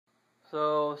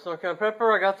So, Snowcan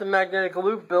Pepper, I got the magnetic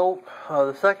loop built,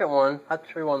 the second one. I'll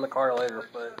show you one in the car later,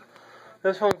 but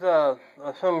this one's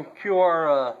some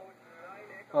QR,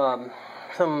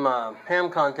 ham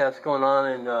contest going on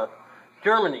in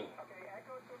Germany.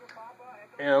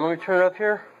 And let me turn it up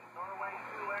here.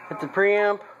 Hit the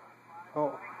preamp.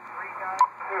 Oh,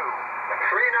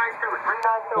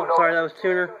 sorry, that was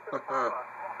tuner.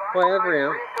 Well, I have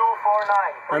preamp.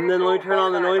 And then let me turn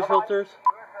on the noise filters.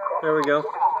 There we go.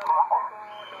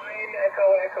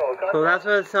 So that's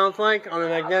what it sounds like on the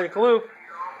magnetic loop.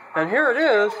 And here it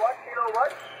is,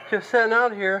 just sitting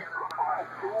out here.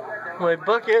 My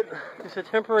bucket, just a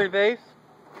temporary base.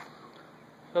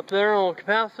 Up there, a little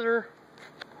capacitor.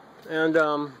 And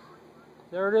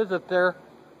there it is up there.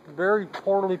 Very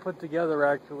poorly put together,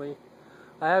 actually.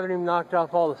 I haven't even knocked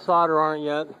off all the solder on it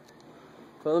yet.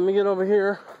 But let me get over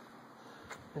here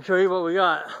and show you what we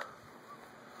got.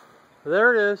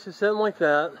 There it is, just sitting like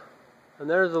that. And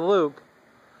there's the loop.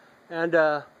 And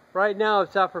right now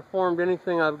it's outperformed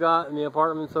anything I've got in the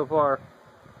apartment so far.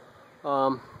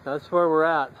 That's where we're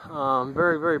at. I'm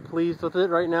very, very pleased with it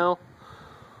right now.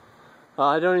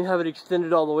 I don't even have it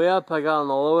extended all the way up. I got on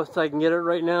the lowest I can get it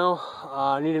right now.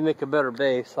 I need to make a better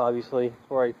base, obviously,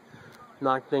 before I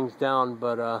knock things down.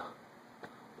 But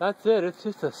that's it. It's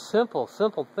just a simple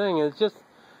thing. It's just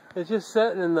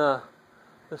sitting in the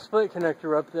split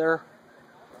connector up there.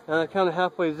 And I kind of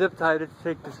halfway zip tied it to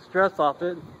take the stress off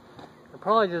it. I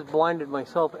probably just blinded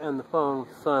myself and the phone with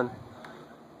the sun.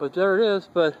 But there it is.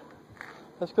 But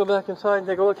let's go back inside and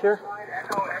take a look here.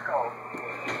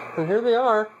 And here they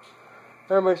are.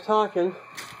 Everybody's talking.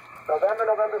 November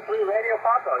 3, Radio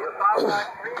Papa. You're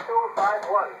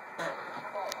 593251.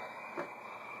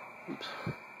 Oops.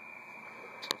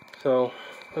 So,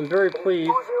 I'm very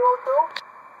pleased.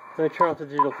 Let me turn off the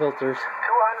digital filters.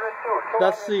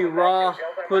 That's the raw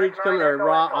footage coming, or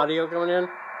raw audio coming in.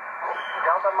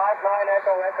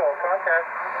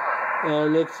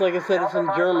 And it's, like I said, it's in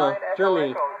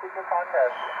Germany.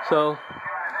 So,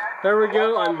 there we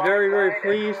go. I'm very, very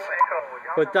pleased.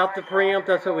 Without the preamp,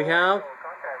 that's what we have.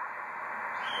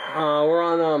 We're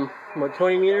on, what,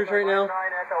 20 meters right now?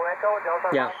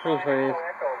 Yeah, 20 meters.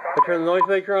 I turn the noise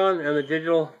maker on and the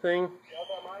digital thing.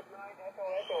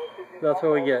 That's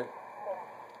what we get.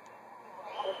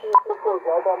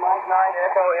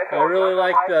 I really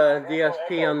like the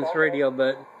DSP on this radio,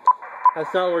 but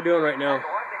that's not what we're doing right now.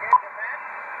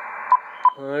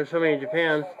 There's somebody in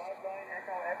Japan.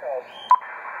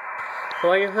 So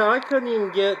like I said, I couldn't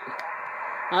even get...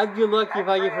 I'd be lucky if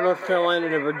I get from North Carolina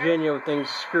to Virginia with things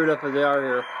screwed up as they are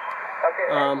here.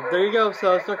 There you go.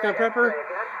 So Snowcan Pepper.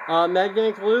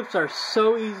 Magnetic loops are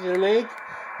so easy to make.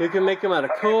 You can make them out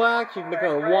of coax. You can make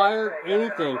them out of wire.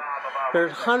 Anything.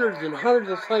 There's hundreds and hundreds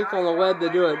of sites on the web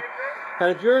that do it.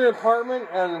 And if you're in an apartment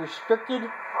and restricted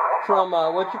from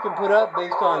what you can put up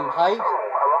based on height,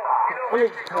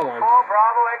 hold on.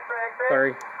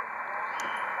 Sorry.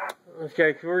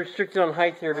 Okay, we're restricted on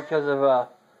height here because of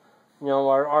you know,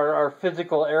 our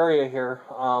physical area here.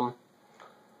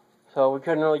 So we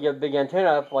couldn't really get a big antenna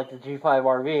up like the G5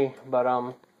 RV, but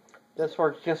this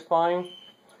works just fine,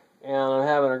 and I'm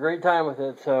having a great time with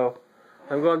it. So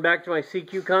I'm going back to my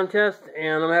CQ contest,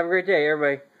 and I'm having a great day,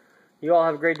 everybody. You all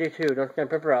have a great day too. Don't forget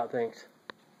to pepper out. Thanks.